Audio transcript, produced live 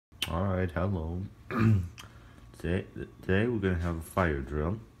Alright, hello. Today we're gonna have a fire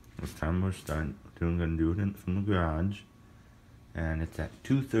drill. This time we're gonna do it from the garage. And it's at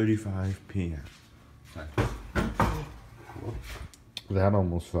 2:35 p.m. That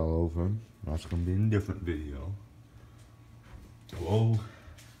almost fell over. That's gonna be in a different video. Whoa.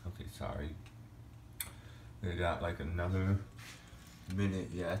 Okay, sorry. We got like another minute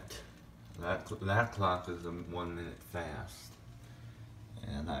yet. That clock is 1 minute fast.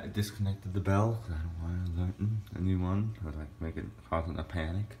 And I disconnected the bell because I don't want to alert anyone or like causing a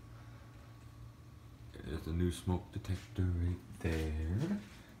panic. There's a new smoke detector right there.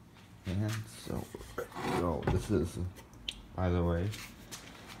 And so this is, by the way,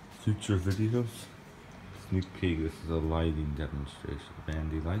 future videos. Sneak peek, this is a lighting demonstration.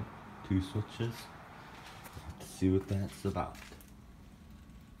 Bandy light, 2 switches. Let's see what that's about.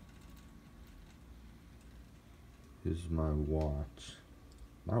 Here's my watch.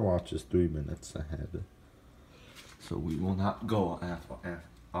 My watch is 3 minutes ahead. So we will not go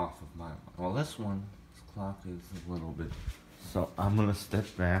off of my, well, this clock is a little bit, so I'm gonna step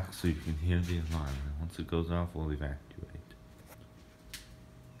back so you can hear the alarm, and once it goes off we'll evacuate.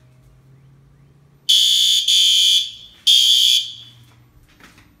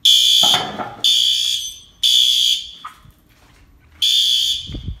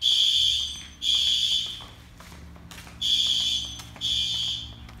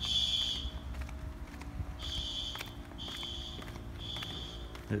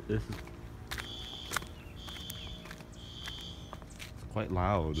 This is quite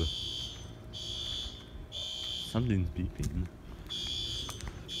loud. Something's beeping.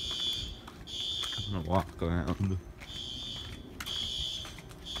 I'm gonna walk around.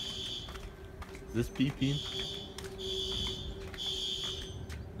 Is this beeping?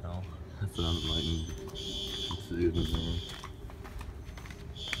 No, that's another lightning. Let's see it in there.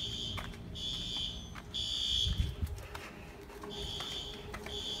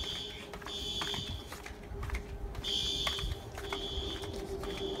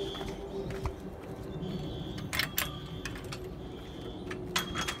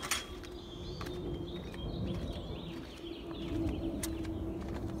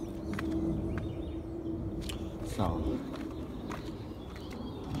 So,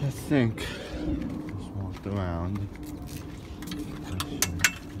 I think just walked around.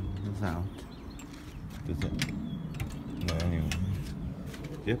 It's out. Does it? No, anyway.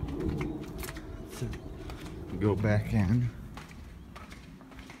 Yep. So, go back in.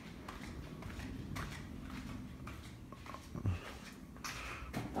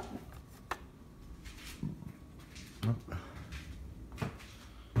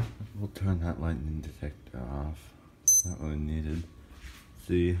 We'll turn that lightning detector off. Not really needed.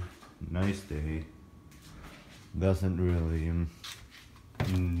 See, nice day. Doesn't really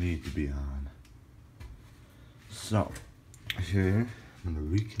need to be on. So, here, I'm gonna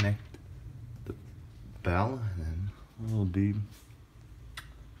reconnect the bell and then we'll be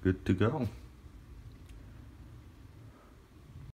good to go.